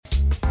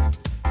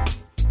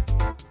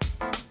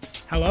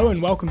Hello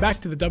and welcome back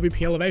to the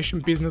WP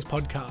Elevation Business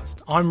Podcast.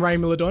 I'm Ray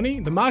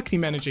Milladoni, the Marketing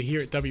Manager here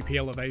at WP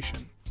Elevation.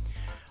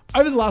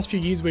 Over the last few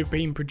years, we've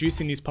been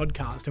producing this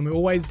podcast and we're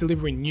always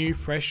delivering new,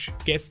 fresh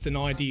guests and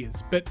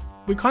ideas. But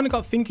we kind of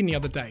got thinking the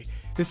other day,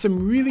 there's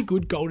some really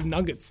good golden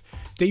nuggets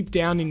deep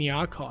down in the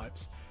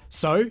archives.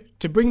 So,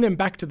 to bring them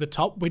back to the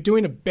top, we're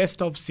doing a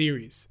best of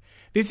series.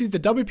 This is the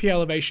WP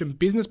Elevation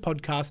Business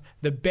Podcast,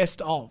 the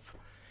best of.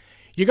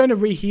 You're going to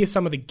rehear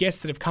some of the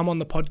guests that have come on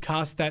the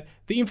podcast that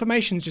the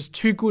information is just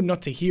too good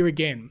not to hear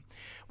again.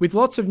 With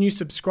lots of new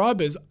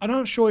subscribers, I'm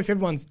not sure if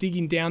everyone's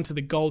digging down to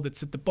the gold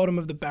that's at the bottom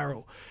of the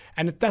barrel.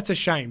 And that's a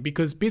shame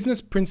because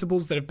business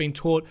principles that have been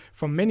taught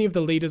from many of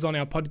the leaders on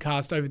our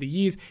podcast over the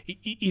years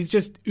is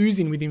just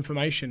oozing with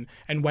information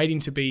and waiting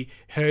to be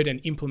heard and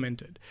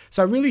implemented.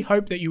 So I really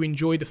hope that you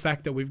enjoy the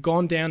fact that we've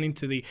gone down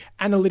into the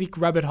analytic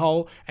rabbit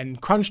hole and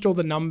crunched all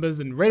the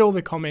numbers and read all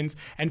the comments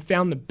and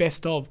found the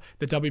best of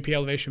the WP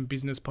Elevation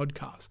Business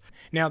Podcast.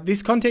 Now,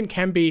 this content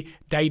can be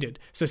dated.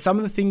 So some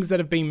of the things that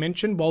have been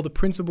mentioned, while the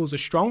principles are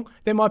strong,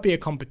 there might be a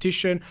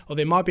competition or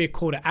there might be a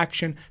call to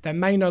action that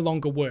may no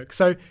longer work.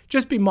 So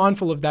just be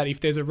mindful of that if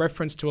there's a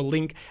reference to a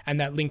link and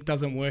that link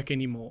doesn't work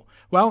anymore.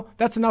 Well,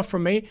 that's enough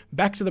from me.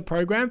 Back to the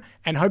program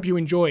and hope you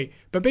enjoy.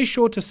 But be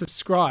sure to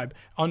subscribe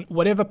on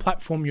whatever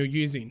platform you're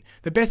using.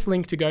 The best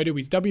link to go to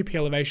is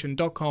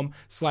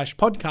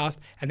wplelevation.com/podcast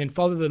and then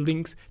follow the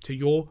links to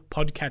your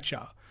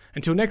podcatcher.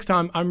 Until next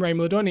time, I'm Ray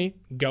Milladoni.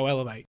 Go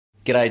Elevate.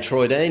 G'day,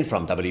 Troy Dean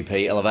from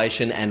WP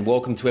Elevation and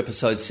welcome to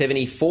episode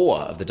 74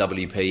 of the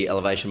WP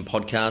Elevation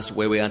podcast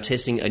where we are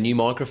testing a new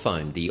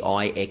microphone, the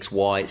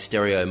iXY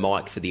stereo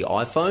mic for the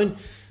iPhone,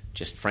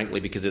 just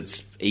frankly because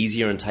it's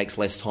easier and takes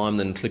less time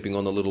than clipping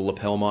on the little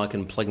lapel mic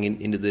and plugging it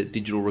into the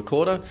digital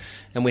recorder.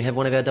 And we have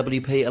one of our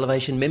WP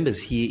Elevation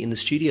members here in the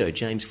studio,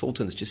 James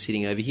Fulton's just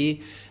sitting over here,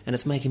 and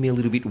it's making me a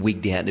little bit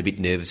wigged out and a bit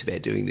nervous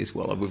about doing this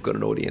while we've got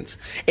an audience.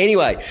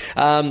 Anyway,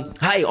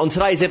 hey, on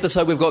today's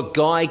episode we've got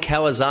Guy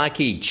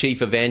Kawasaki,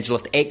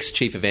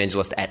 ex-chief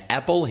evangelist at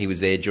Apple. He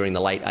was there during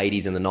the late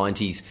 80s and the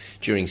 90s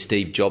during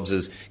Steve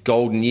Jobs'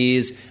 golden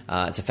years.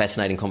 It's a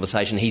fascinating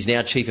conversation. He's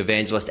now chief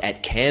evangelist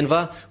at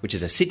Canva, which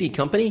is a Sydney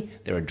company.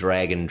 They're a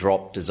drag and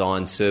drop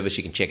design service.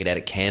 You can check it out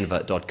at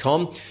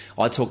canva.com.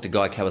 I talked to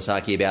Guy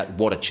Kawasaki about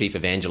what a chief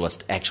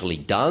evangelist actually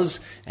does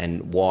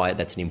and why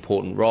that's an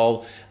important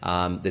role.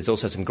 There's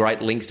also some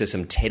great links to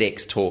some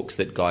TEDx talks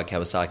that Guy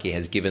Kawasaki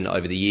has given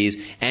over the years,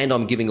 and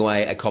I'm giving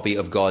away a copy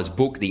of Guy's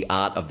book, The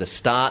Art of the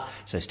Start,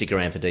 so stick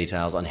around for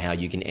details on how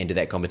you can enter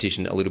that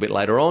competition a little bit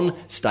later on.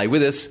 Stay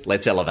with us.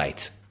 Let's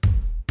elevate.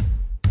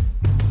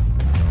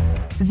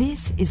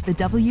 This is the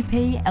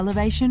WP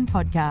Elevation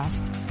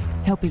Podcast,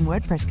 helping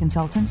WordPress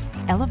consultants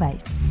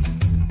elevate.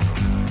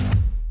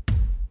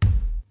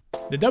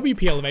 The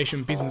WP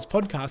Elevation Business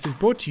Podcast is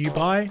brought to you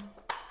by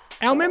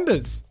our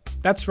members.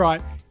 That's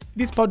right,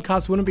 this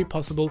podcast wouldn't be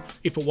possible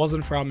if it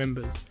wasn't for our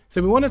members.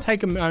 So we want to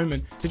take a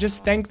moment to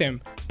just thank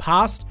them,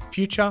 past,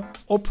 future,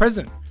 or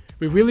present.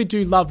 We really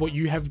do love what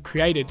you have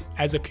created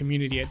as a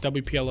community at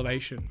WP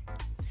Elevation.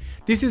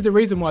 This is the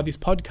reason why this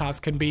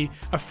podcast can be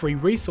a free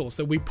resource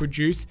that we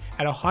produce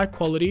at a high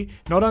quality,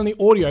 not only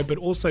audio but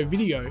also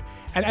video,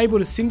 and able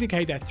to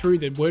syndicate that through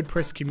the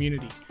WordPress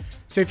community.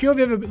 So if you've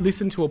ever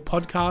listened to a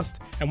podcast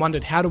and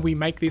wondered how do we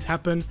make this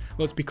happen,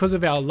 well, it's because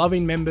of our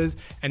loving members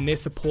and their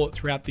support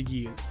throughout the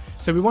years.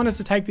 So we wanted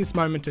to take this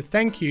moment to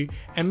thank you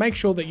and make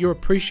sure that you're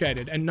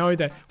appreciated and know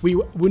that we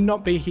would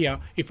not be here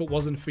if it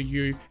wasn't for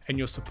you and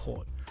your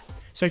support.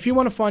 So if you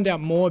want to find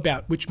out more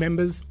about which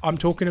members I'm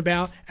talking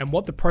about and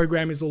what the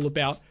program is all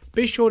about,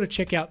 be sure to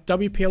check out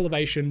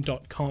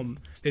wplelevation.com.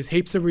 There's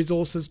heaps of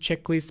resources,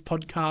 checklists,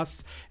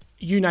 podcasts,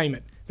 you name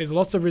it. There's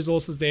lots of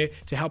resources there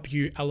to help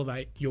you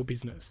elevate your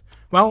business.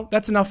 Well,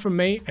 that's enough from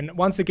me. And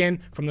once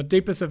again, from the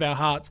deepest of our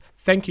hearts,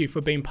 thank you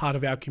for being part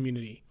of our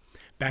community.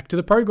 Back to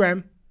the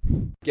program.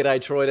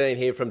 G'day, Troy Dean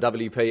here from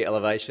WP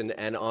Elevation,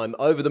 and I'm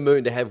over the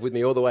moon to have with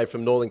me all the way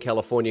from Northern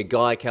California,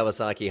 Guy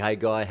Kawasaki. Hey,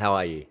 Guy, how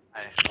are you?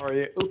 Hi, how are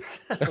you? Oops,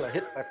 I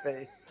hit my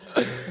face.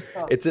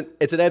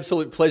 It's an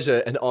absolute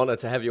pleasure and honour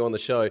to have you on the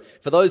show.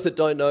 For those that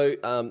don't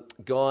know,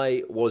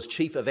 Guy was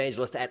chief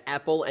evangelist at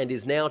Apple and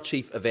is now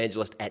chief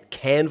evangelist at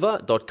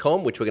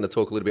canva.com, which we're going to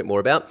talk a little bit more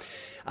about.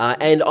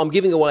 And I'm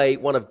giving away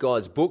one of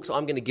Guy's books.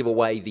 I'm going to give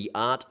away The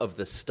Art of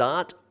the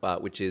Start,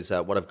 which is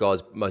one of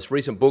Guy's most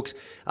recent books.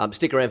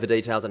 Stick around for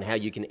details on how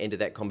you can enter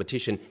that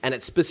competition. And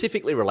it's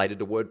specifically related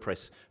to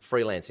WordPress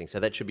freelancing, so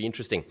that should be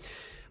interesting.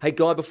 Hey,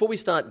 Guy, before we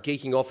start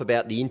geeking off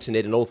about the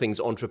internet and all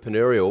things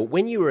entrepreneurial,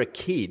 when you were a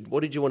kid,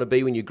 what did you want to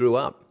be when you grew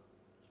up?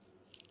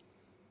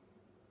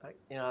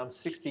 I'm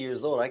 60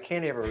 years old. I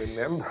can't even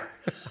remember.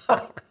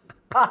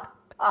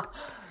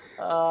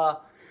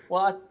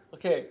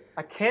 Okay,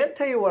 I can't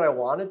tell you what I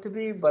wanted to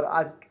be, but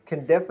I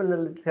can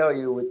definitely tell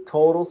you with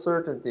total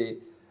certainty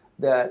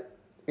that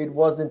it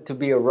wasn't to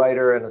be a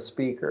writer and a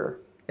speaker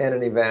and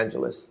an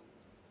evangelist,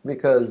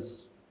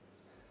 because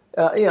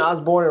I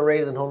was born and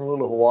raised in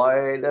Honolulu,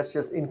 Hawaii. That's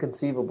just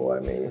inconceivable. I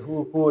mean,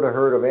 who would have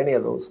heard of any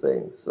of those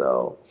things?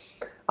 So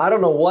I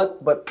don't know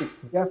what, but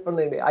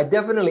I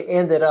definitely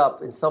ended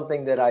up in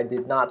something that I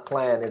did not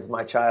plan as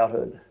my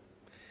childhood.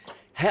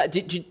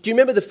 Do you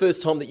remember the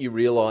first time that you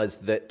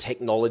realised that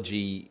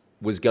technology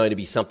was going to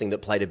be something that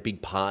played a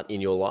big part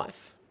in your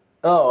life?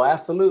 Oh,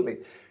 absolutely.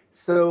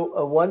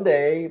 So one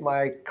day,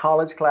 my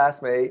college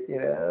classmate, he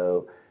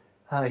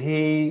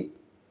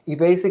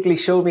basically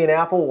showed me an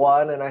Apple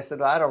One, and I said,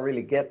 well, I don't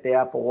really get the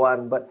Apple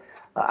One, but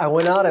I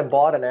went out and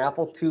bought an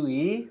Apple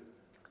IIe,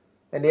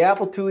 and the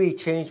Apple IIe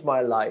changed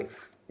my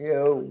life.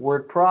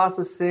 Word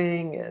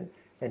processing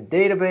and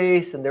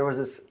database, and there was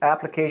this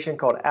application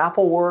called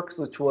AppleWorks,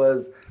 which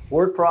was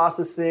word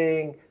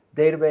processing,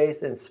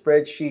 database, and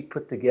spreadsheet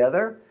put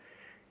together.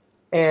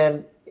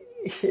 And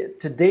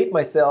to date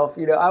myself,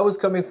 I was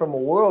coming from a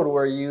world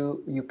where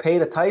you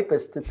paid a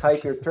typist to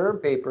type your term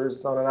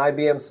papers on an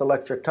IBM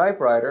Selectric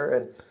typewriter,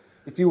 and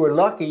if you were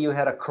lucky, you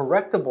had a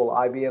correctable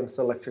IBM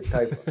Selectric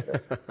typewriter.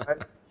 Right?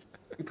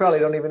 You probably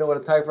don't even know what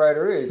a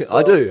typewriter is. So,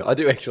 I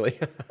do actually.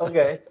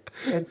 Okay,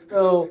 and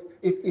so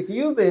if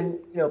you've been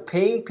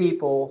paying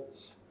people,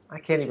 I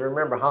can't even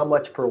remember how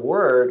much per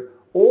word,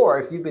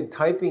 or if you've been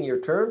typing your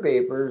term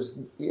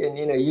papers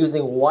and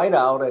using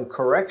whiteout and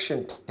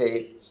correction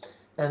tape,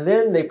 and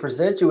then they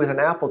present you with an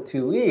Apple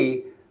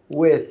IIe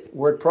with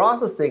word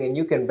processing, and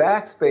you can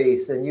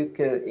backspace, and you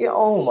can,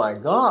 oh my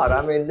God,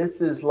 I mean,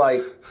 this is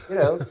like,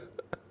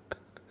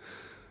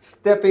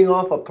 stepping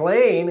off a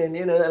plane and,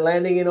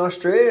 landing in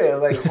Australia.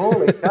 Like,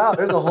 holy cow,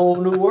 there's a whole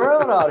new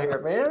world out here,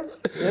 man,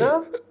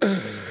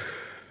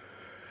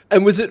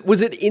 And was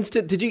it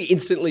instant? Did you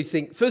instantly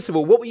think, first of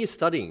all, what were you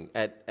studying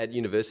at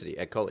university,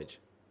 at college?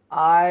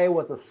 I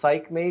was a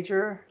psych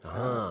major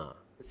at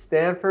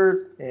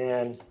Stanford,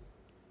 and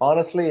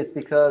honestly, it's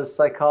because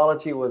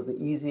psychology was the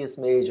easiest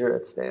major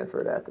at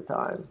Stanford at the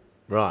time.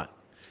 Right.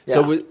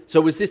 Yeah.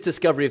 So was this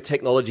discovery of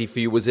technology for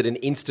you, was it an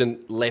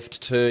instant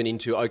left turn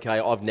into, okay,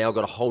 I've now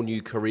got a whole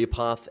new career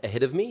path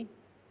ahead of me?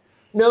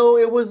 No,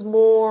 it was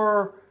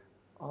more,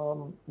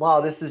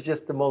 wow, this is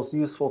just the most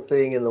useful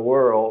thing in the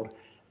world.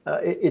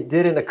 It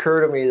didn't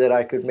occur to me that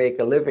I could make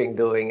a living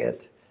doing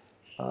it.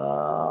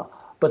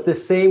 But the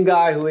same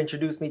guy who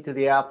introduced me to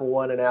the Apple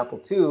One and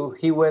Apple II,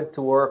 he went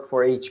to work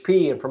for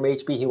HP, and from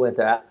HP he went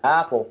to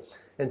Apple.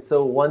 And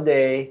so one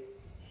day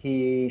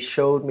he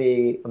showed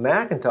me a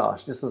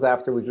Macintosh. This was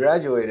after we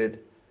graduated.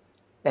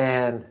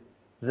 And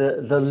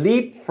the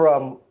leap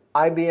from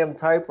IBM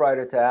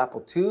typewriter to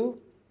Apple II,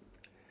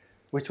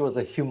 which was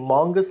a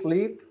humongous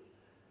leap,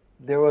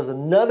 there was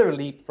another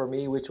leap for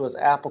me, which was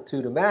Apple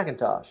II to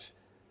Macintosh.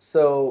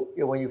 So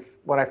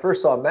when I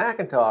first saw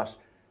Macintosh,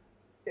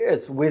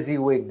 it's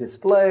WYSIWYG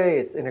display,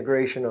 it's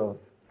integration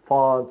of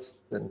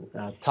fonts and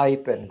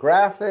type and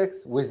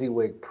graphics,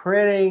 WYSIWYG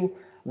printing,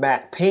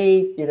 Mac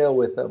Paint,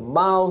 with a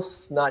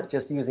mouse, not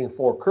just using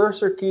 4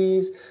 cursor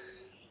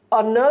keys.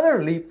 Another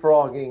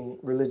leapfrogging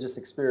religious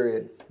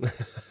experience.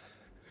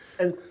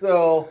 And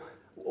so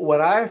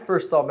when I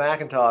first saw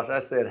Macintosh, I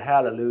said,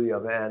 hallelujah,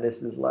 man,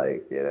 this is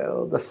like,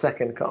 the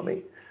second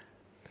coming.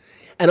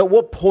 And at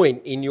what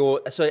point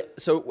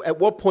so at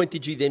what point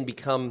did you then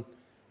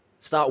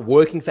start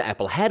working for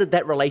Apple? How did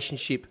that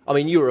relationship, I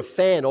mean, you were a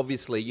fan,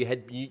 obviously, you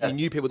Yes.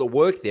 knew people that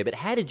worked there, but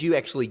how did you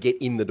actually get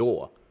in the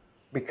door?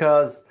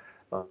 Because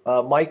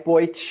Mike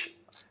Boych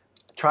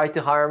tried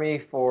to hire me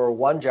for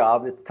one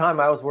job. At the time,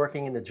 I was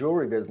working in the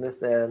jewelry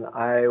business, and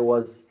I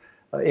was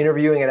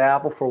interviewing at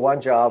Apple for one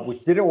job,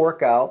 which didn't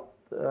work out,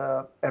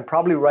 and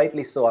probably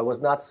rightly so. I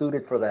was not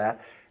suited for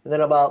that. And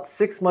then about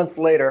 6 months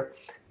later,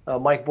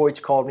 Mike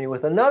Boych called me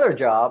with another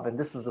job, and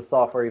this is the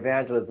software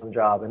evangelism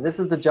job. And this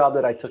is the job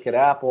that I took at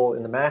Apple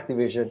in the Mac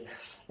division,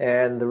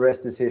 and the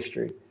rest is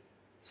history.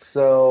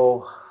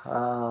 So,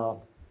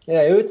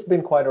 it's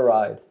been quite a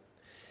ride.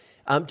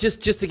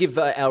 Just to give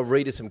our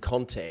reader some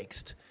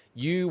context,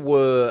 you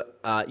were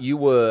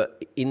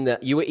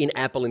in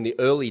Apple in the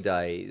early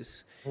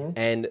days,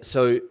 and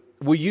so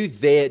were you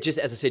there? Just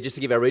as I said, just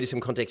to give our reader some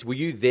context, were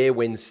you there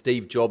when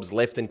Steve Jobs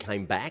left and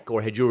came back,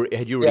 or had you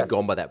already Yes.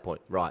 gone by that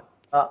point? Right.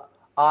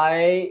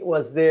 I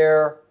was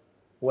there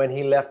when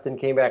he left and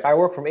came back. I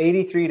worked from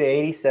 83 to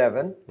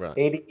 87. Right.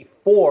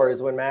 84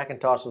 is when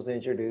Macintosh was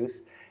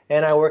introduced,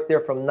 and I worked there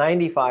from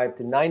 95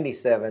 to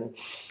 97.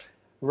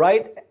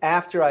 Right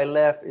after I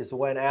left is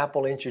when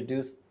Apple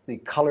introduced the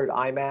colored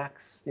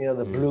iMacs,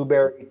 the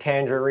blueberry,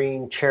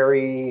 tangerine,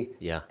 cherry,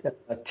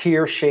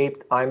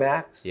 tear-shaped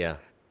iMacs. Yeah.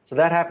 So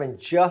that happened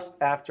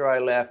just after I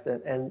left,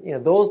 and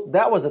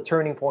that was a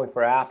turning point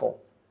for Apple.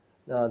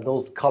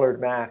 Those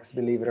colored Macs,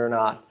 believe it or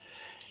not,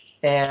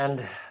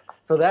 and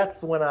so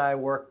that's when I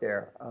worked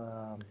there.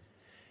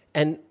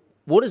 And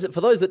what is it, for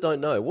those that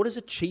don't know, what does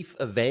a chief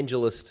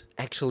evangelist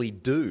actually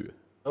do?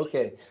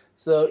 Okay,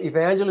 so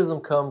evangelism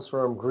comes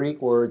from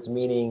Greek words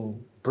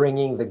meaning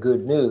bringing the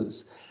good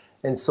news.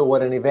 And so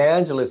what an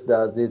evangelist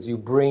does is you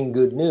bring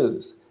good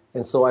news.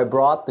 And so I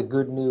brought the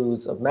good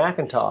news of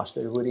Macintosh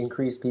that it would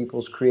increase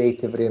people's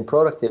creativity and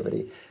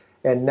productivity.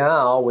 And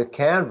now with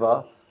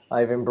Canva,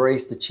 I've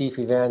embraced the chief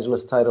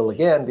evangelist title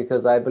again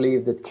because I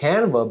believe that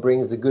Canva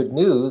brings the good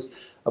news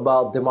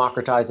about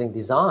democratizing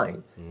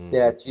design,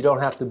 that you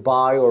don't have to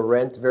buy or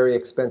rent very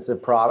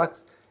expensive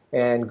products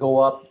and go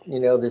up,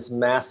 this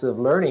massive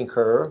learning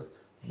curve,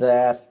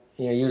 that,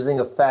 using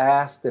a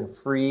fast and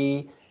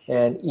free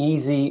and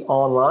easy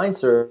online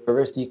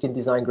service, you can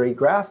design great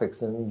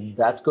graphics, and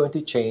that's going to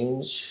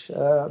change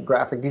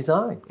graphic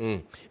design.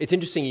 It's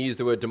interesting you use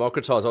the word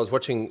democratize. I was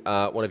watching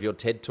one of your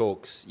TED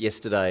Talks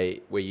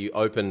yesterday where you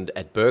opened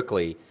at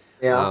Berkeley.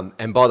 Yeah.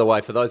 And by the way,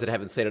 for those that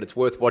haven't seen it, it's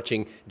worth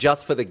watching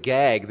just for the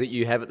gag that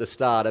you have at the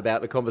start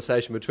about the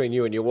conversation between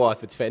you and your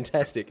wife. It's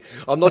fantastic.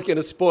 I'm not going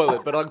to spoil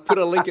it, but I'll put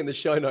a link in the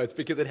show notes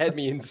because it had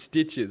me in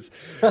stitches.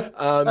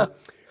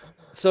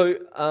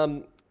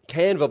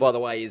 Canva, by the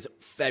way, is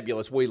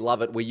fabulous. We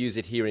love it. We use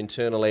it here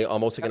internally.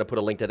 I'm also going to put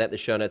a link to that in the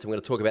show notes. I'm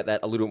going to talk about that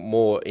a little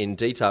more in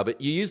detail.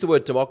 But you use the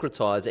word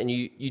democratize, and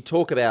you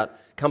talk about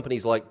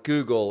companies like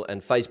Google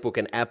and Facebook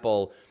and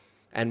Apple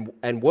and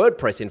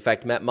WordPress. In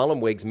fact, Matt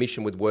Mullenweg's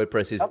mission with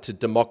WordPress is to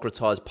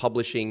democratize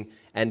publishing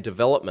and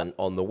development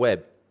on the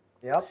web.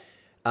 Yep.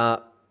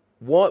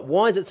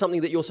 Why is it something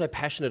that you're so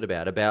passionate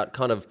about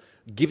kind of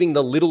giving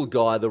the little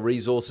guy the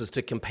resources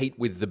to compete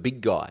with the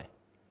big guy?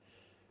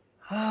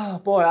 Oh,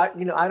 boy,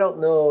 I don't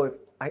know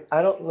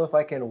if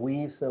I can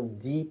weave some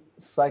deep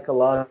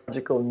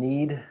psychological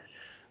need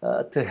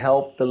to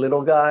help the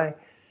little guy.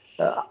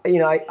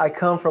 I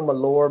come from a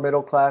lower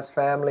middle class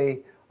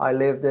family. I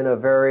lived in a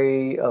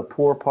very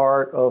poor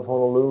part of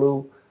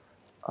Honolulu.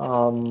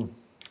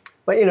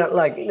 But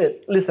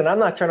listen, I'm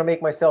not trying to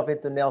make myself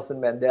into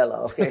Nelson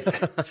Mandela, okay?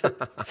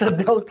 So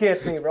don't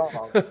get me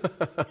wrong.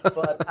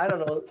 But I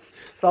don't know,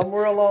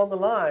 somewhere along the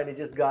line, it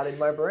just got in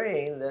my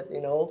brain that,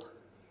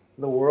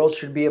 the world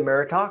should be a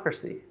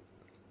meritocracy.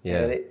 Yeah.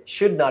 And it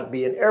should not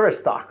be an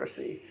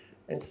aristocracy.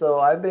 And so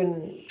I've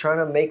been trying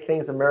to make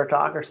things a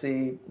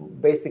meritocracy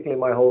basically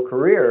my whole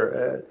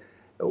career,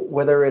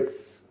 whether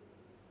it's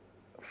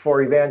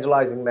for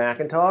evangelizing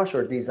Macintosh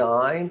or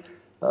design.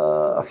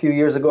 A few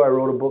years ago, I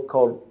wrote a book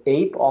called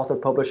Ape, Author,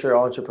 Publisher,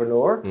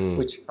 Entrepreneur,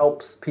 which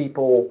helps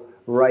people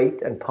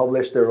write and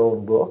publish their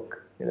own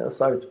book.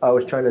 So I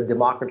was trying to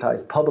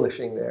democratize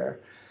publishing there.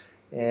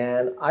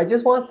 And I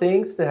just want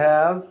things to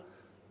have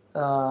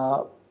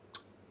to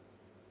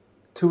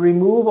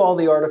remove all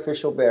the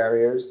artificial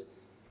barriers,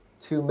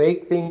 to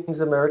make things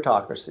a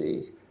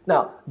meritocracy.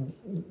 Now,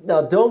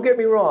 don't get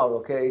me wrong,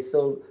 okay?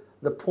 So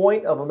the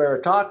point of a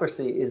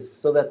meritocracy is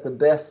so that the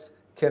best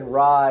can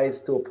rise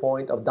to a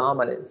point of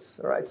dominance,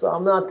 all right? So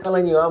I'm not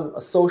telling you I'm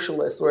a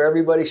socialist where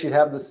everybody should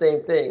have the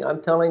same thing.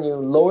 I'm telling you,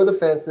 lower the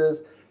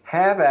fences,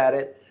 have at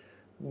it,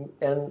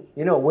 and,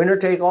 winner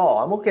take all.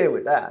 I'm okay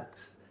with that.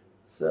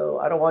 So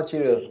I don't want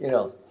you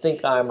to,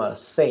 think I'm a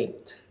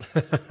saint.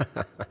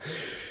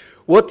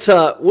 What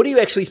do you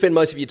actually spend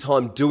most of your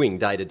time doing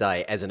day to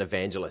day as an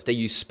evangelist? Are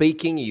you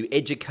speaking? Are you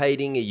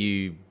educating? Are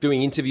you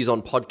doing interviews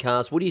on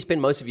podcasts? What do you spend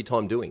most of your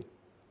time doing?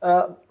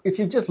 If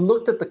you just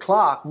looked at the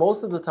clock,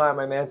 most of the time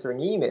I'm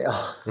answering email.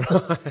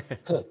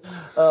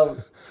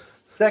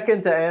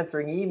 Second to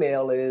answering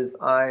email is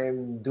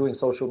I'm doing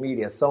social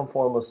media, some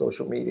form of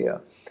social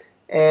media.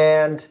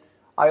 And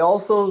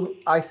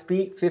I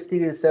speak 50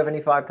 to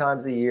 75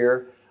 times a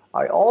year.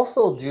 I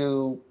also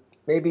do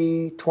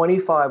maybe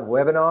 25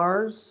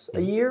 webinars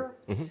a year.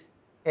 Mm-hmm.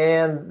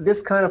 And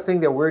this kind of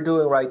thing that we're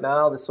doing right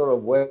now, this sort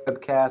of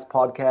webcast,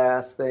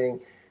 podcast thing,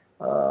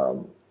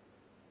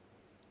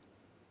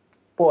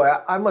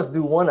 I must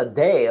do one a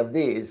day of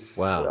these.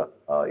 Wow.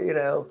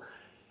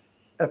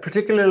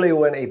 Particularly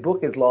when a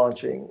book is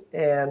launching.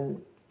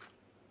 And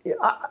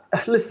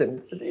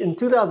listen, in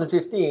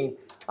 2015,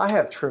 I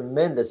have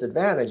tremendous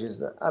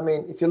advantages. I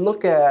mean, if you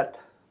look at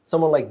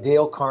someone like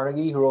Dale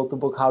Carnegie, who wrote the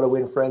book How to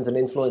Win Friends and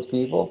Influence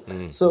People.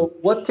 Mm-hmm. So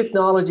what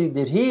technology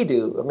did he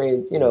do? I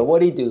mean, what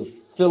did he do?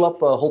 Fill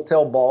up a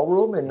hotel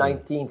ballroom in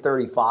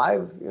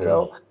 1935,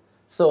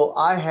 So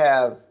I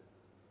have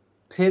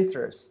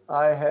Pinterest,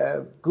 I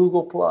have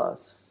Google+,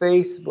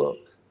 Facebook,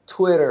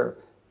 Twitter,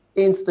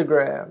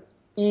 Instagram,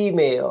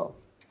 email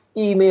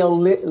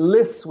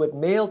lists with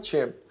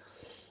MailChimp.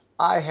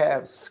 I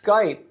have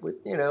Skype with,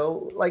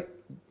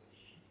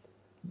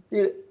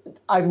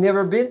 I've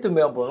never been to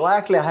Melbourne. Well,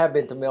 actually, I have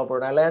been to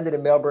Melbourne. I landed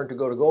in Melbourne to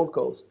go to Gold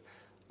Coast.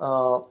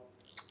 That's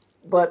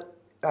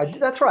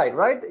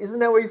right? Isn't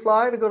that where you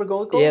fly to go to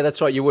Gold Coast? Yeah,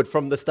 that's right. You would.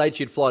 From the States,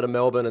 you'd fly to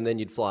Melbourne, and then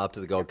you'd fly up to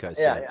the Gold Coast.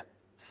 Yeah.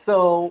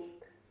 So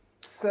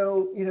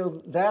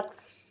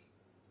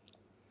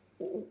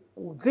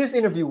this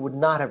interview would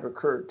not have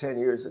occurred 10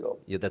 years ago.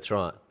 Yeah, that's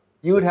right.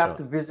 You would have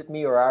to visit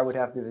me, or I would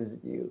have to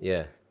visit you.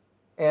 Yeah.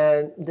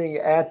 And then you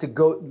add to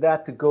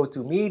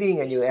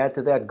GoToMeeting, and you add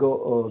to that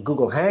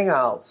Google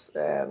Hangouts,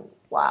 and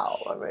wow,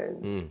 I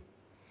mean,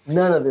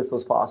 none of this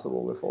was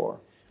possible before.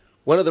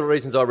 One of the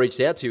reasons I reached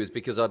out to you is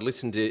because I'd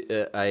listened to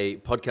a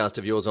podcast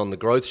of yours on The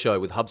Growth Show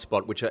with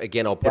HubSpot, which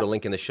again, I'll put a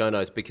link in the show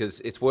notes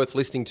because it's worth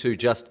listening to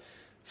just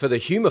for the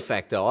humour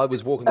factor. I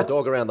was walking the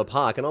dog around the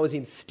park and I was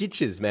in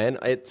stitches, man.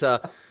 It's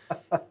watching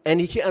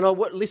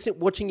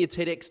your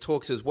TEDx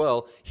talks as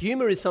well.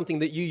 Humour is something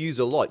that you use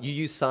a lot. You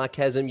use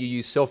sarcasm, you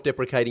use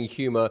self-deprecating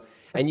humour,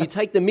 and you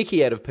take the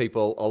mickey out of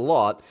people a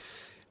lot.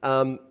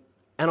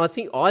 And I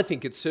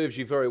think it serves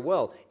you very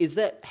well.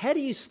 How do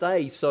you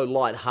stay so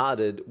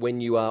lighthearted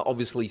when you are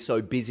obviously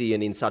so busy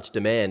and in such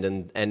demand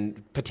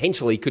and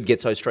potentially could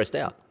get so stressed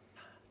out?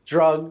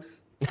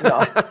 Drugs.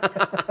 No.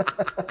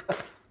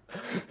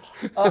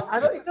 I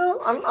don't know.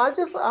 I'm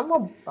just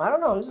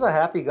a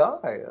happy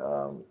guy.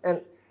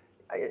 And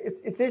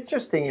it's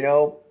interesting,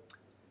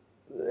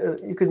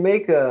 you could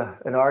make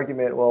an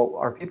argument, well,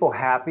 are people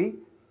happy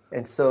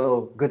and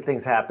so good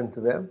things happen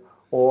to them?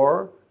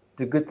 Or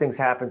do good things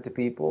happen to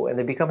people and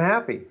they become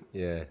happy?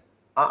 Yeah.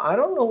 I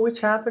don't know which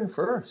happened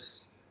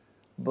first,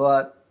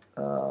 but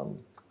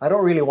I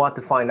don't really want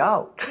to find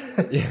out.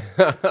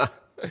 Yeah.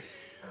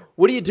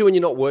 What do you do when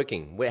you're not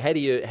working? How do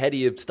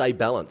you stay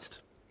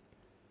balanced?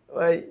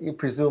 Well, you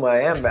presume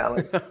I am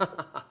balanced.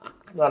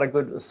 It's not a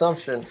good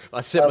assumption. I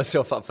set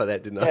myself up for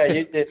that, didn't I? Yeah,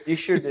 you did. You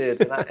sure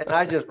did. And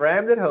I just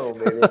rammed it home,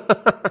 baby.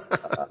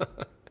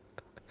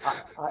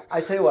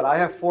 I tell you what, I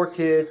have 4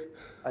 kids.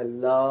 I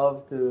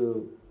love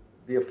to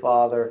be a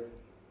father.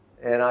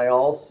 And I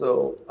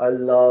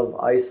love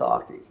ice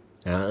hockey.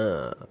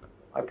 Ah.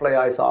 I play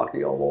ice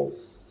hockey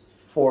almost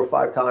 4 or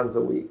 5 times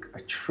a week. I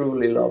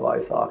truly love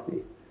ice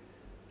hockey.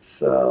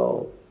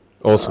 So.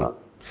 Awesome.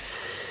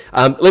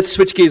 Let's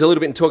switch gears a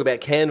little bit and talk about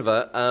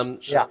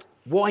Canva. Yeah.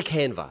 Why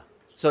Canva?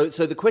 So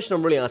the question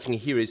I'm really asking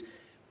here is,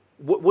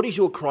 what is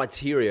your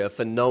criteria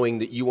for knowing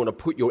that you want to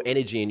put your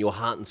energy and your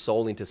heart and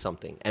soul into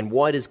something? And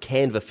why does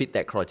Canva fit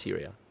that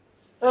criteria?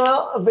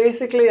 Well,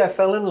 basically, I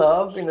fell in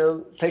love.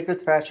 Tate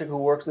Fitzpatrick, who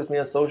works with me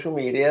on social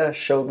media,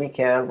 showed me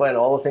Canva and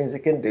all the things it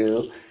can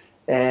do.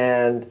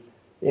 And,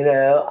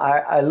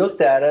 I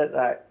looked at it.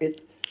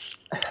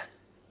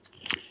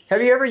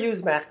 Have you ever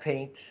used Mac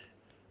Paint?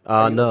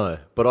 No,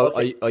 but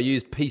I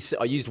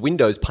used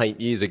Windows Paint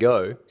years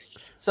ago.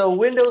 So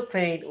Windows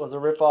Paint was a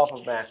ripoff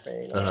of Mac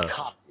Paint,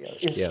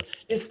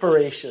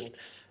 inspiration.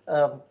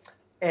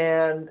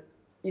 And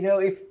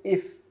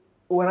if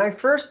when I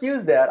first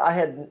used that, I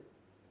had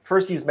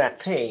first used Mac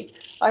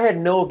Paint, I had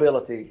no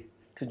ability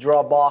to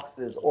draw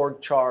boxes or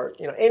chart,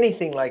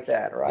 anything like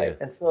that, right?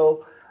 Yeah. And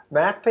so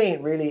Mac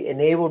Paint really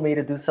enabled me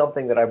to do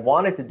something that I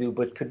wanted to do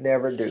but could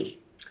never do.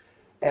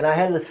 And I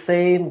had the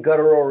same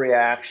guttural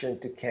reaction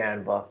to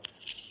Canva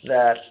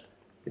that,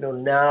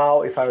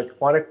 now if I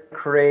want to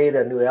create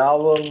a new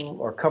album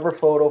or cover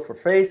photo for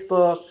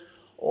Facebook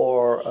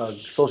or a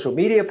social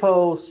media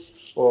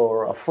post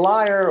or a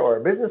flyer or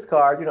a business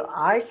card,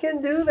 I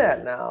can do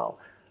that now.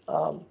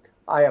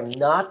 I am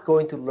not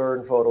going to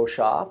learn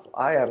Photoshop.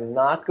 I am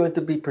not going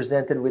to be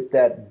presented with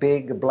that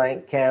big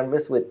blank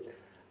canvas with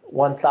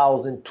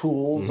 1,000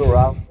 tools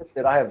around it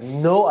that I have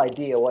no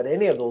idea what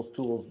any of those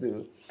tools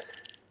do.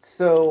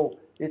 So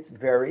it's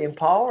very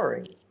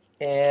empowering.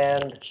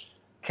 And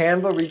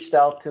Canva reached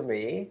out to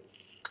me,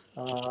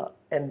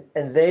 and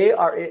they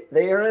are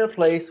in a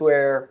place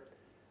where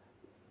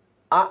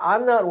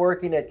I'm not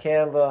working at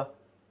Canva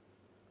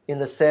in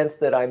the sense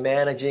that I'm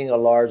managing a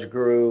large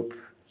group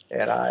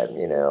and I'm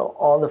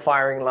on the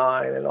firing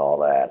line and all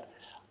that.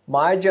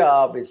 My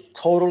job is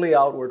totally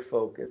outward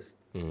focused,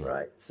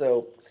 right?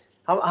 So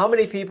how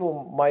many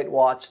people might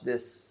watch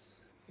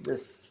this?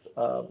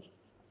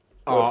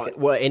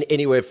 Well,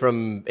 anywhere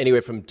from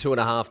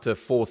 2,500 to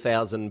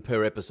 4,000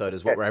 per episode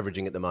is what we're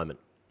averaging at the moment.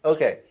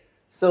 Okay,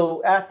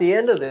 so at the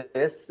end of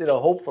this,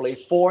 hopefully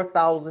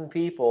 4,000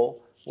 people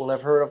will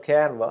have heard of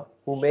Canva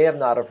who may have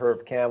not have heard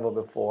of Canva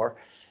before,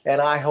 and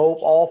I hope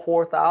all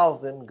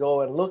 4,000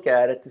 go and look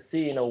at it to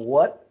see,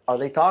 what are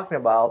they talking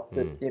about?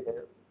 That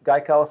Guy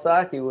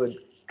Kawasaki would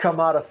come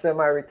out of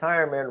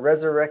semi-retirement,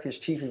 resurrect his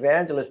chief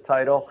evangelist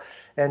title,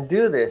 and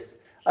do this.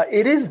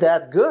 It is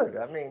that good.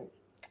 I mean,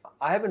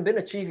 I haven't been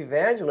a chief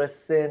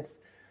evangelist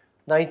since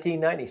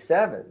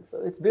 1997,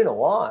 so it's been a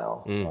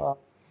while.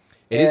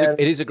 It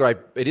is a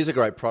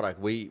great product.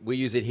 We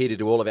use it here to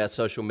do all of our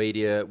social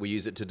media. We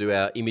use it to do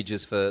our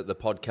images for the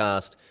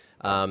podcast.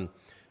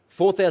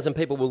 4,000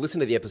 people will listen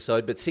to the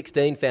episode, but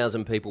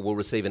 16,000 people will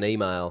receive an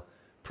email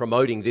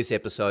promoting this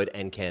episode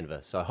and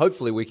Canva. So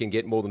hopefully we can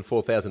get more than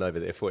 4,000 over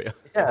there for you.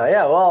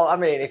 Yeah. Well, I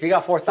mean, if you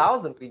got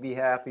 4,000, we'd be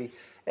happy.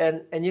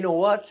 And you know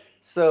what?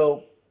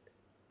 So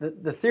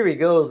the theory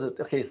goes that,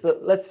 okay, so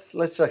let's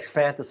just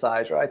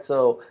fantasize, right?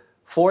 So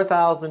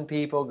 4,000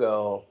 people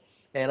go,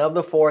 and of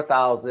the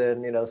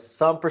 4,000,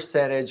 some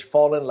percentage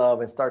fall in love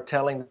and start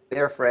telling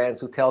their friends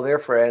who tell their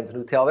friends and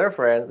who tell their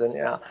friends. And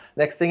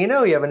next thing you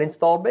know, you have an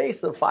installed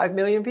base of 5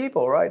 million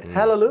people, right?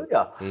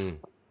 Hallelujah.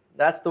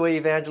 That's the way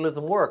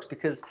evangelism works,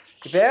 because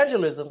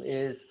evangelism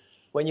is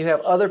when you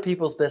have other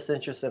people's best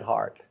interests at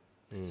heart.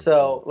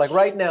 So like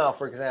right now,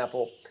 for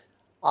example,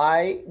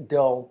 I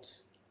don't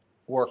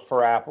work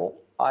for Apple.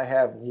 I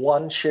have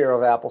 1 share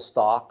of Apple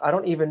stock. I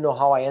don't even know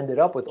how I ended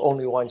up with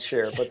only 1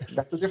 share, but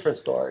that's a different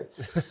story.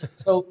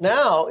 So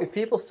now if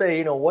people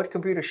say, what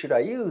computer should I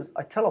use?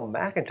 I tell them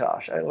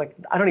Macintosh.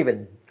 I don't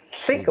even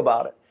think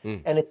about it.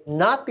 And it's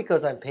not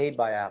because I'm paid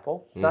by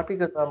Apple. It's not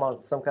because I'm on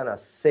some kind of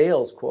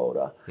sales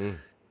quota.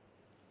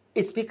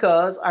 It's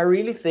because I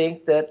really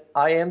think that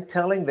I am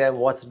telling them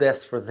what's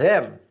best for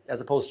them as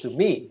opposed to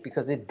me,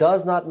 because it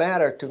does not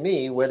matter to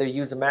me whether you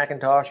use a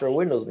Macintosh or a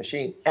Windows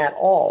machine at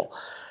all.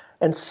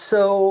 And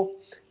so,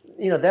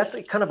 that's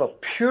a kind of a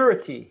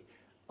purity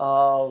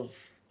of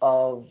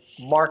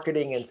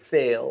marketing and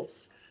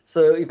sales.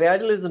 So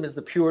evangelism is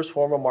the purest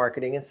form of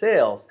marketing and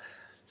sales.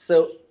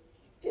 So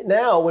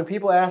now when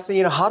people ask me,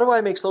 how do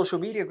I make social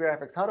media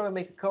graphics? How do I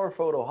make a cover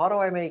photo? How do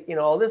I make,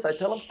 all this? I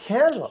tell them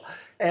Canva.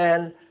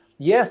 And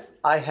yes,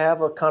 I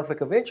have a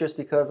conflict of interest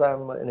because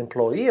I'm an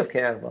employee of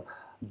Canva,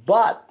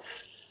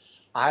 but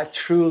I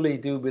truly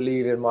do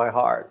believe in my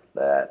heart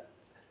that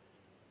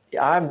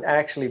I'm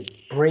actually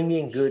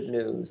bringing good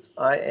news.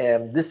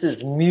 This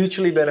is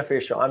mutually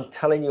beneficial. I'm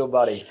telling you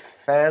about a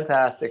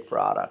fantastic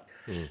product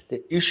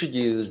that you should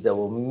use that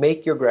will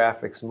make your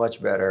graphics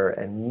much better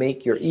and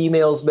make your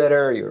emails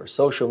better, your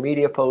social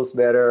media posts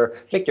better,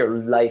 make your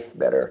life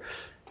better.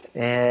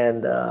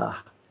 And,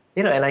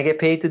 and I get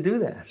paid to do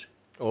that.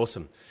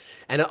 Awesome.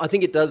 And I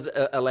think it does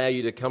allow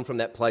you to come from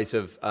that place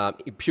of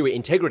pure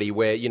integrity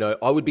where,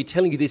 I would be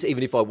telling you this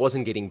even if I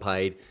wasn't getting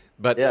paid,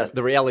 but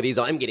the reality is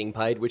I'm getting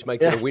paid, which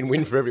makes it a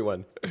win-win for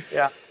everyone.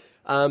 Yeah.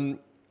 I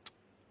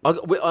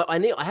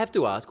have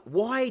to ask,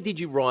 why did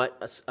you write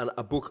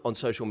a book on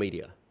social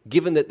media?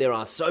 Given that there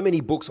are so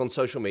many books on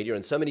social media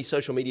and so many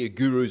social media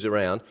gurus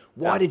around,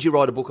 why did you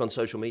write a book on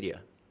social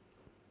media?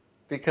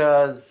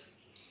 Because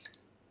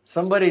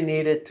somebody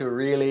needed to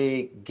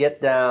really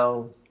get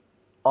down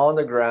on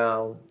the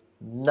ground,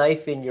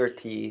 knife in your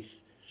teeth,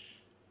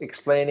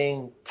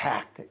 explaining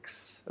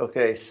tactics.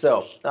 Okay,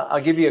 so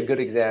I'll give you a good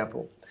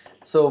example.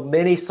 So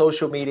many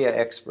social media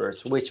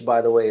experts, which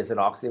by the way is an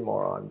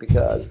oxymoron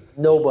because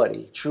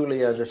nobody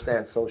truly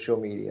understands social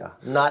media,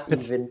 not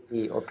even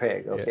me or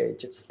Peg, okay,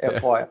 just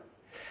FYI.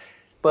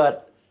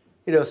 But,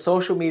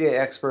 social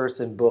media experts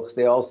and books,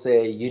 they all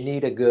say you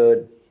need a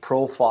good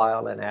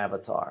profile and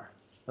avatar.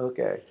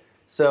 Okay,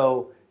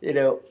 so,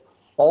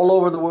 all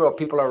over the world,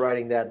 people are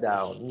writing that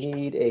down.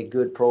 Need a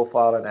good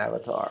profile and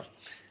avatar.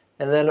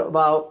 And then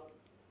about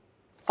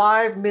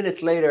 5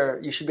 minutes later,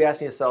 you should be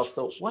asking yourself,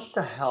 so what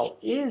the hell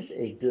is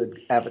a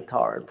good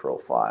avatar and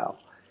profile?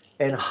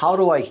 And how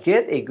do I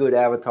get a good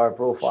avatar and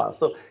profile?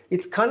 So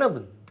it's kind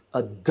of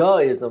a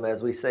duhism,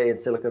 as we say in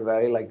Silicon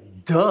Valley, like,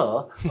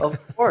 duh,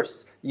 of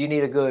course you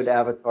need a good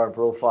avatar and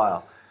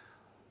profile.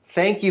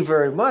 Thank you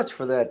very much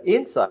for that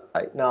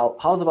insight. Now,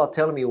 how's about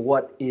telling me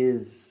what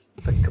is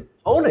the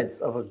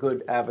components of a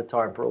good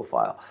avatar and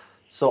profile?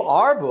 So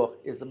our book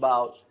is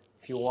about,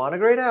 if you want a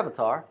great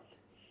avatar,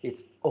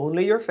 it's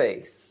only your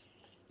face,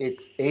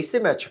 it's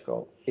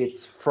asymmetrical,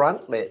 it's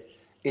front lit,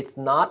 it's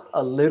not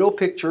a little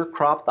picture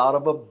cropped out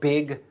of a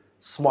big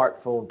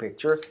smartphone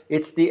picture,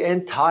 it's the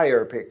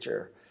entire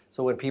picture.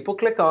 So when people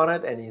click on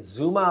it and you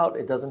zoom out,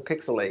 it doesn't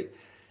pixelate.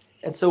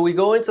 And so we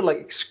go into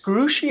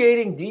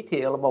excruciating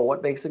detail about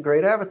what makes a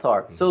great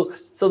avatar. So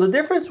the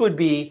difference would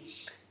be,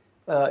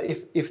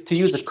 if to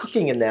use a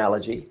cooking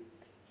analogy,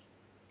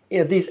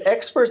 these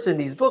experts in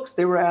these books,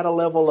 they were at a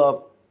level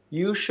of,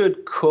 you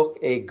should cook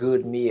a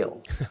good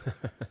meal.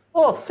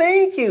 Oh,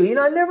 thank you.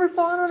 I never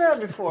thought of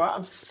that before.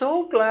 I'm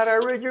so glad I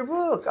read your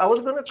book. I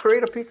was going to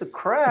create a piece of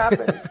crap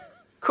and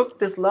cook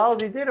this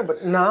lousy dinner,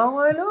 but now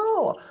I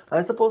know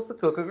I'm supposed to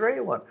cook a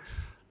great one.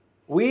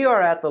 We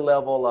are at the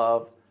level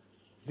of,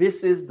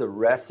 this is the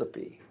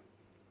recipe.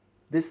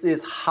 This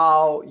is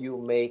how you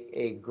make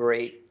a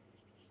great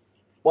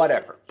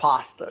whatever,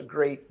 pasta,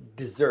 great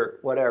dessert,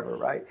 whatever,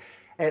 right?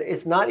 And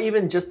it's not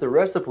even just the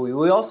recipe.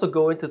 We also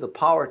go into the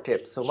power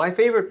tips. So my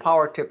favorite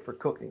power tip for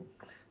cooking,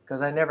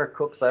 because I never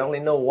cook, so I only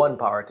know one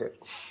power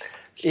tip,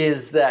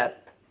 is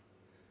that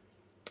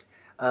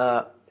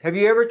have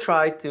you ever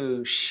tried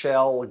to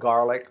shell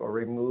garlic or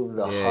remove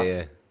the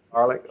husk of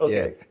garlic?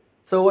 Okay. Yeah.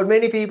 So what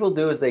many people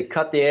do is they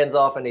cut the ends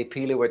off and they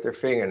peel it with their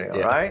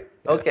fingernail, right?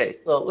 Yeah. Okay,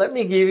 so let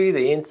me give you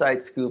the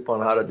inside scoop on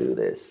how to do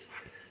this.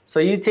 So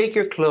you take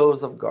your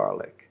cloves of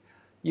garlic,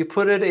 you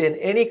put it in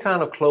any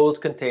kind of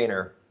closed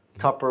container,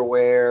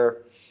 Tupperware,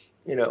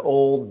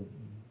 old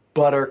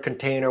butter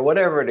container,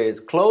 whatever it is,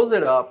 close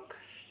it up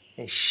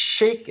and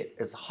shake it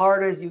as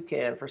hard as you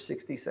can for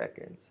 60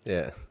 seconds.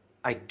 Yeah.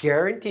 I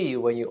guarantee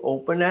you when you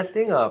open that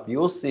thing up,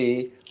 you'll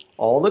see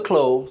all the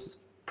cloves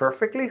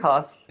perfectly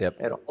husked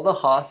and all the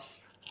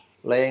husks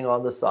laying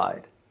on the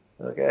side.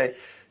 Okay?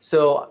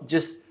 So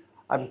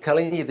I'm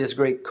telling you this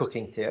great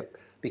cooking tip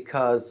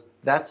because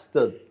that's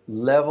the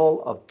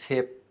level of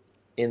tip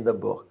in the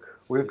book.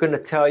 We're going to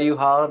tell you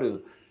how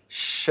to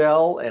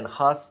shell and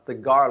husk the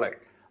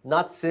garlic.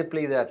 Not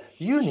simply that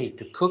you need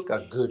to cook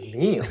a good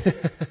meal.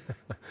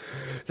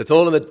 It's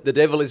all in the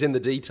devil is in the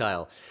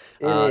detail.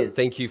 It is.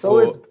 Thank you so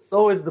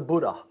is the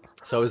Buddha.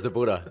 So is the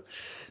Buddha.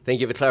 Thank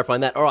you for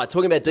clarifying that. All right,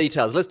 talking about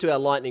details, let's do our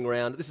lightning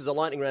round. This is a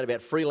lightning round about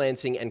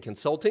freelancing and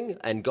consulting,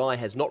 and Guy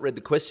has not read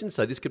the questions,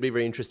 so this could be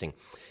very interesting.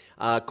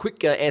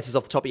 Quick answers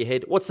off the top of your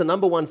head. What's the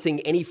number one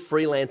thing any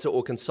freelancer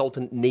or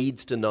consultant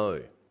needs to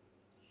know?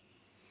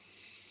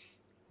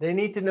 They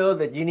need to know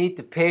that you need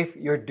to pay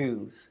your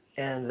dues,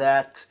 and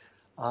that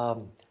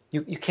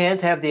you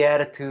can't have the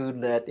attitude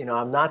that,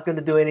 I'm not going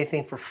to do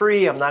anything for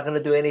free. I'm not going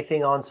to do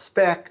anything on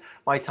spec.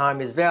 My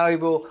time is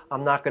valuable.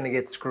 I'm not going to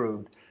get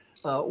screwed.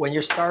 When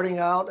you're starting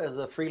out as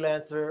a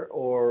freelancer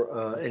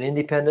or an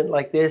independent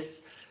like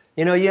this,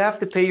 you have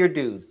to pay your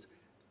dues.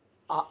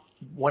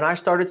 When I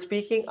started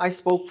speaking, I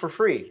spoke for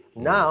free.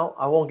 Now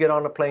I won't get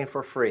on a plane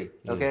for free.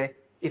 Okay.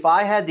 If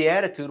I had the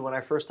attitude when I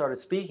first started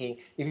speaking,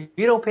 if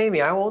you don't pay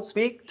me, I won't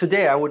speak.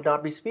 Today I would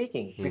not be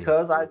speaking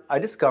because I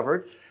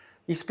discovered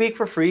you speak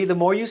for free. The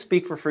more you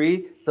speak for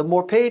free, the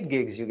more paid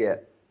gigs you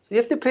get. So you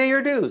have to pay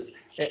your dues.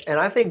 And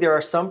I think there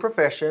are some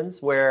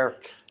professions where,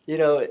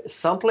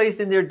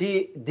 someplace in their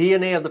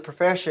DNA of the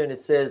profession, it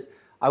says,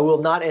 I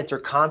will not enter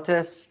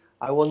contests.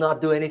 I will not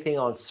do anything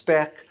on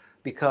spec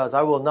because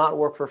I will not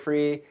work for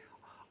free.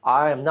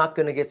 I am not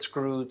going to get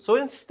screwed. So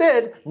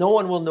instead, no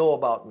one will know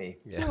about me.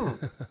 Yeah.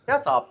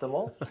 That's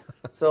optimal.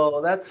 So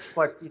that's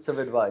my piece of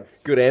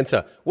advice. Good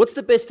answer. What's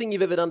the best thing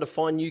you've ever done to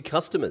find new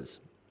customers?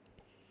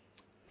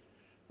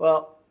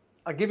 Well,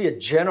 I'll give you a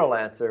general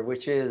answer,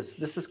 which is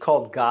this is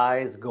called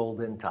Guy's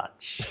Golden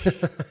Touch.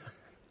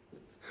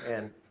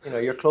 And,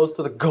 you're close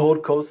to the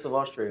Gold Coast of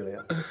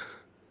Australia.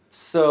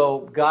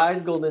 So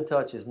Guy's Golden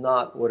Touch is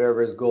not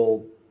whatever is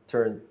gold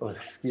turned,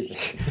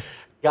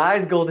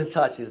 Guy's Golden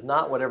Touch is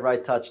not whatever I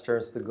touch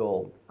turns to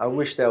gold. I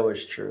wish that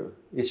was true.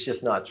 It's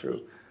just not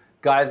true.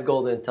 Guy's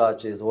Golden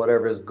Touch is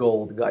whatever is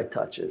gold Guy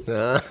touches.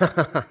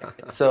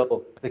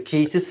 So the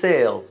key to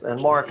sales and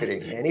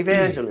marketing and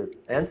evangelism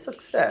and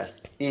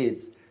success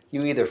is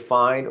you either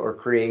find or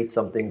create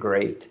something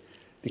great,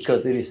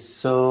 because it is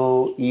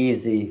so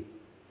easy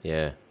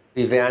to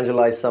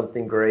evangelize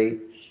something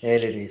great,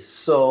 and it is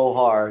so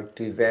hard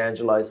to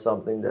evangelize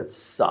something that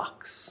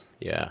sucks.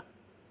 Yeah.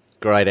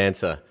 Great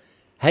answer.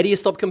 How do you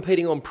stop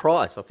competing on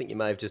price? I think you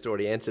may have just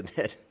already answered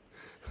that.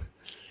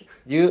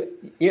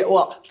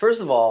 Well,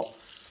 first of all,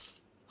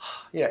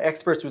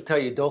 experts would tell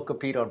you don't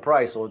compete on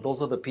price, or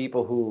those are the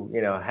people who,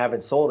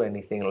 haven't sold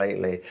anything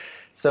lately.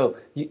 So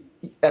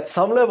at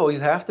some level,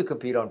 you have to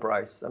compete on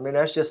price. I mean,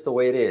 that's just the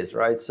way it is,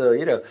 right?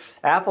 So,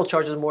 Apple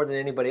charges more than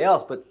anybody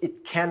else, but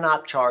it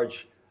cannot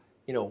charge,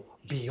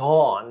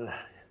 beyond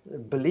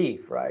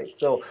belief, right?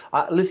 So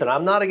listen,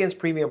 I'm not against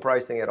premium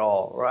pricing at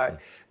all, right?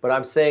 But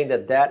I'm saying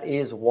that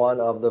is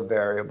one of the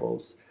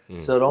variables.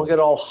 So don't get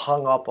all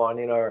hung up on,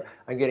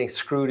 I'm getting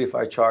screwed if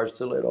I charge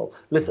too little.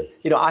 Listen,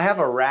 I have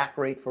a rack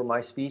rate for my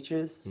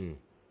speeches,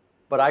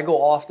 but I go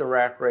off the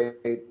rack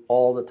rate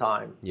all the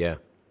time. Yeah.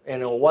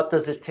 And what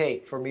does it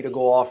take for me to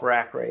go off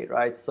rack rate,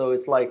 right? So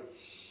it's like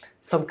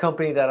some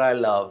company that I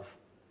love.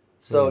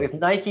 So if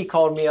Nike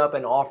called me up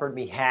and offered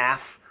me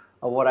half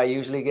of what I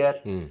usually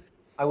get,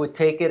 I would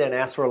take it and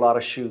ask for a lot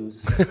of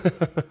shoes. You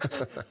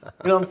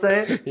know what I'm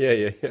saying?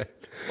 Yeah.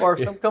 Or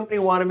if some company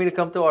wanted me to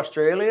come to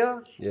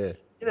Australia,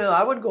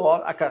 I would go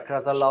off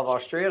because I love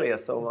Australia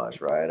so much,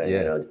 right?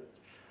 And,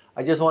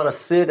 I just want to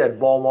sit at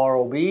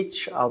Balmoral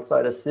Beach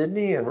outside of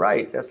Sydney and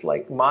write. That's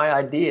like my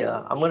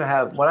idea. When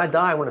I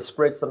die, I'm going to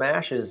spread some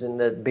ashes in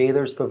the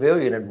Bathers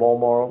Pavilion at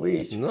Balmoral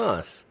Beach.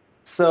 Nice.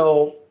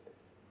 So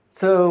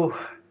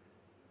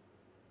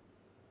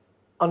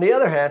on the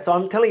other hand, so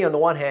I'm telling you on the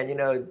one hand,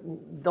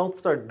 don't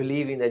start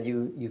believing that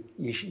you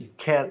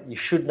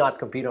should not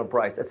compete on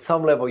price. At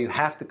some level, you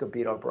have to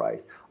compete on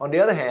price. On the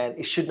other hand,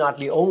 it should not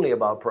be only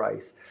about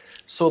price.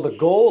 So the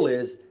goal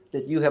is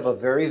that you have a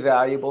very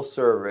valuable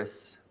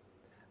service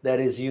that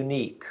is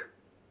unique.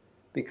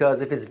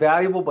 Because if it's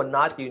valuable but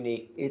not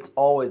unique, it's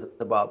always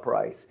about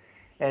price.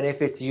 And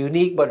if it's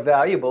unique but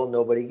valuable,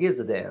 nobody gives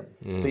a damn.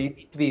 So you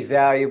need to be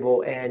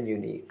valuable and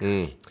unique.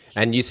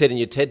 And you said in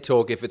your TED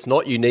Talk, if it's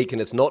not unique and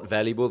it's not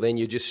valuable, then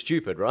you're just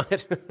stupid,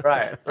 right?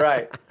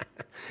 Right.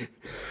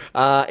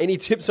 Any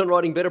tips on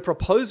writing better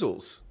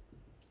proposals?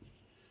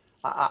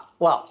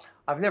 Well,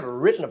 I've never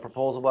written a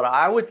proposal, but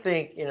I would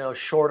think,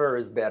 shorter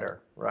is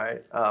better,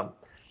 right?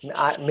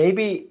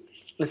 Maybe,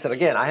 listen,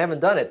 again, I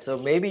haven't done it, so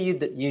maybe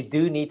you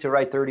do need to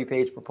write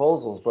 30-page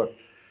proposals, but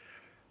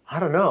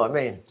I don't know. I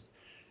mean,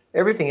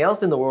 everything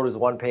else in the world is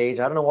one page.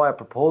 I don't know why a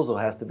proposal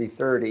has to be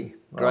 30.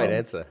 Great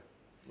answer.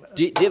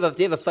 Do you have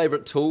a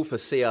favorite tool for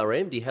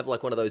CRM? Do you have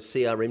like one of those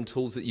CRM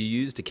tools that you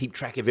use to keep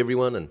track of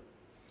everyone? And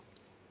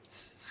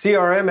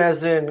CRM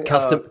as in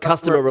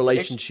customer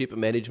relationship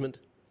management?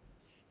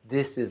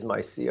 This is my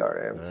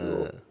CRM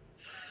tool.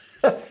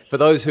 For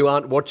those who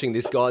aren't watching,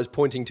 this guy's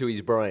pointing to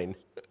his brain.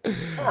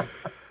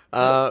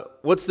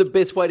 What's the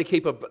best way to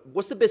keep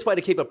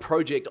a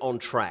project on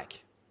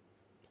track?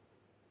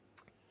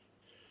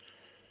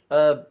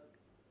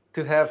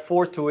 To have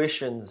 4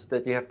 tuitions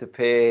that you have to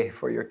pay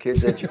for your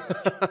kids' education.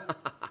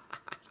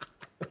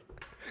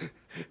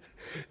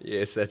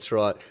 Yes, that's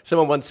right.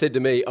 Someone once said to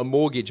me, a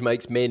mortgage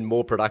makes men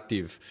more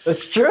productive.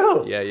 That's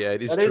true. Yeah,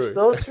 it is true. That is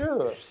so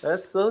true.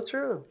 That's so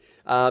true.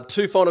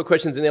 2 final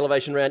questions in the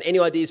elevation round. Any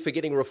ideas for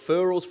getting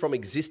referrals from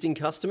existing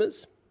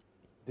customers?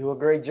 Do a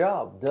great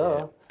job. Duh.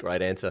 Yeah,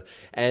 great answer.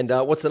 And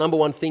what's the number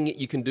one thing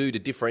you can do to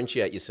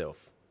differentiate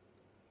yourself?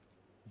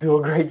 Do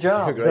a great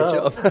job. Do a great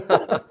job.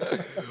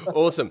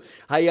 Awesome.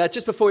 Hey,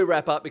 just before we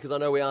wrap up, because I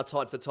know we are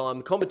tight for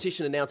time,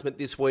 competition announcement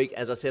this week.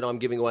 As I said, I'm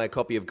giving away a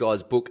copy of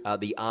Guy's book,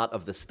 The Art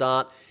of the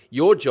Start.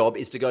 Your job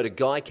is to go to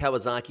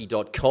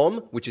guykawasaki.com,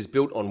 which is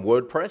built on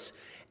WordPress,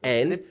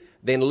 and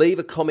then leave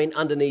a comment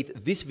underneath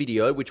this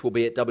video, which will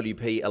be at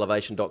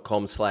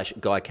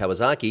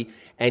wplevation.com/GuyKawasaki,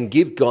 and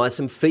give Guy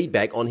some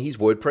feedback on his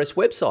WordPress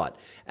website,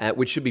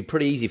 which should be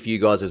pretty easy for you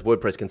guys as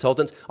WordPress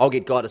consultants. I'll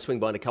get Guy to swing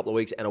by in a couple of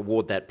weeks and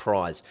award that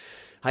prize.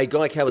 Hey,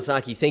 Guy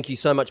Kawasaki, thank you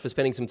so much for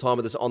spending some time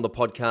with us on the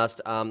podcast.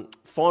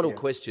 Final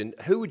question,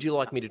 who would you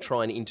like me to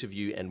try and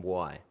interview and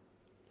why?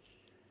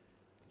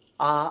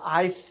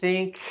 I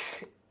think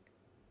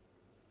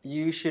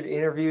you should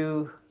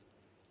interview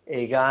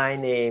a guy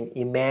named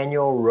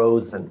Emmanuel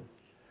Rosen.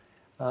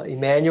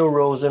 Emmanuel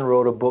Rosen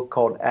wrote a book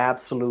called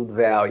Absolute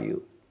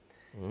Value.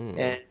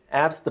 And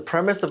the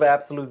premise of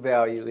Absolute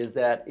Value is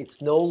that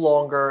it's no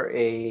longer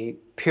a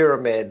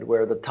pyramid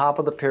where the top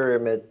of the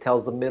pyramid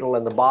tells the middle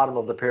and the bottom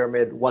of the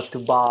pyramid what to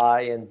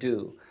buy and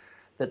do.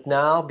 That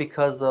now,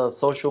 because of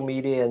social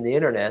media and the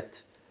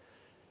internet,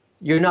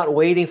 you're not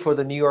waiting for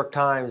the New York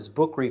Times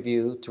book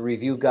review to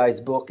review Guy's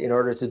book in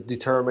order to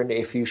determine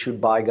if you should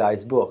buy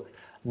Guy's book.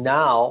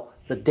 Now,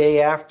 the day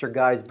after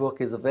Guy's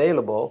book is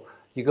available,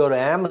 you go to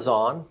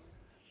Amazon,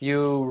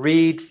 you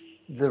read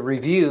the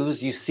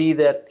reviews, you see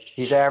that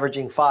he's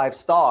averaging 5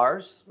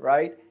 stars,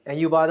 right? And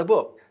you buy the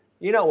book.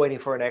 You're not waiting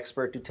for an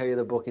expert to tell you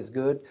the book is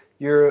good.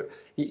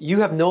 You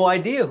have no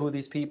idea who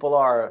these people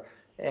are.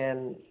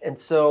 And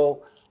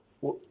so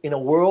in a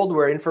world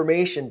where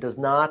information does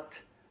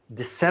not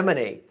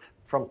disseminate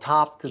from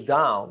top to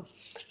down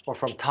or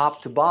from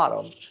top to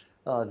bottom,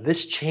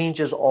 this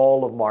changes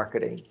all of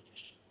marketing.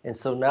 And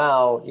so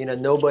now,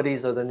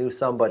 nobodies are the new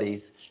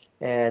somebodies.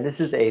 And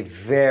this is a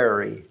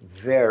very,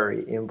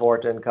 very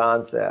important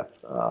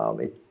concept.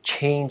 It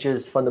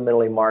changes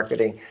fundamentally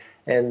marketing.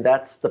 And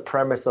that's the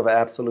premise of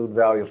Absolute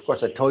Value. Of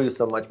course, I told you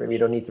so much, maybe you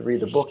don't need to read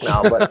the book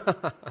now.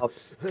 But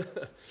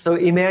so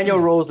Emmanuel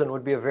Rosen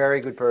would be a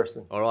very good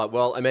person. All right.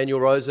 Well,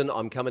 Emmanuel Rosen,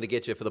 I'm coming to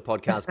get you for the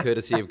podcast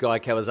courtesy of Guy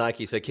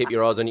Kawasaki. So keep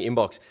your eyes on your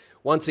inbox.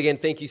 Once again,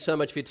 thank you so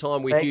much for your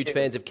time. We're huge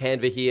fans of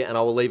Canva here, and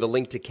I will leave a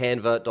link to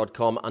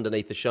canva.com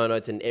underneath the show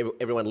notes. And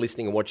everyone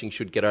listening and watching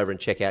should get over and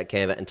check out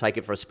Canva and take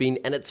it for a spin.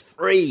 And it's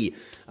free,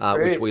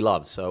 which we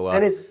love. So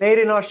and it's made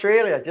in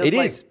Australia. It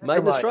is made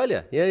in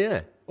Australia.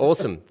 Yeah.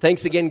 Awesome.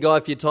 Thanks again, Guy,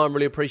 for your time.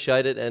 Really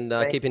appreciate it, and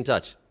keep in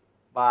touch.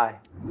 Bye.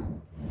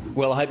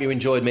 Well, I hope you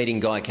enjoyed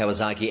meeting Guy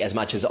Kawasaki as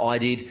much as I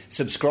did.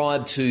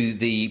 Subscribe to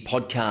the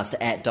podcast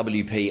at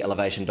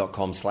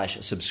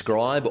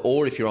wplevation.com/subscribe,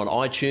 or if you're on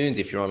iTunes,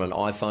 if you're on an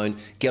iPhone,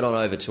 get on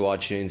over to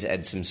iTunes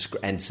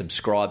and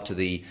subscribe to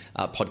the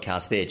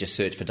podcast there. Just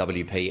search for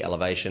WP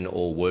Elevation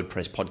or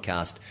WordPress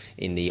Podcast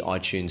in the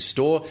iTunes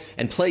store.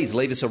 And please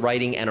leave us a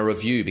rating and a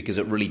review, because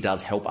it really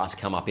does help us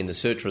come up in the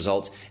search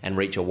results and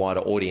reach a wider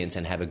audience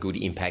and have a good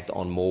impact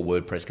on more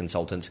WordPress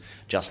consultants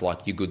just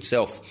like your good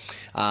self.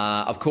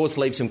 Of course,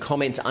 leave some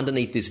comments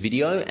underneath this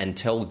video and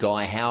tell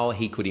Guy how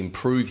he could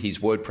improve his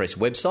WordPress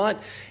website,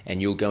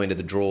 and you'll go into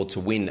the draw to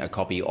win a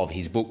copy of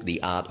his book,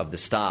 The Art of the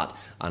Start,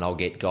 and I'll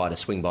get Guy to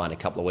swing by in a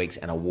couple of weeks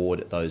and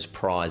award those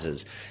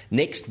prizes.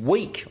 Next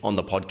week on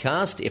the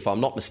podcast, if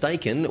I'm not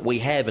mistaken, we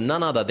have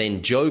none other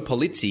than Joe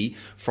Polizzi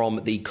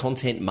from the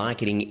Content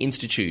Marketing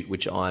Institute,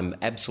 which I'm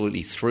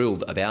absolutely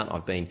thrilled about.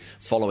 I've been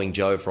following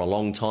Joe for a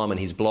long time on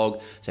his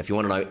blog, so if you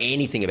want to know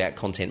anything about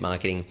content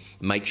marketing,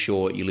 make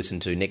sure you listen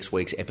to next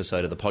week's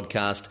episode of the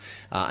podcast.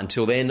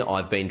 Until then,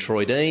 I've been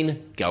Troy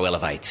Dean. Go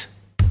Elevate.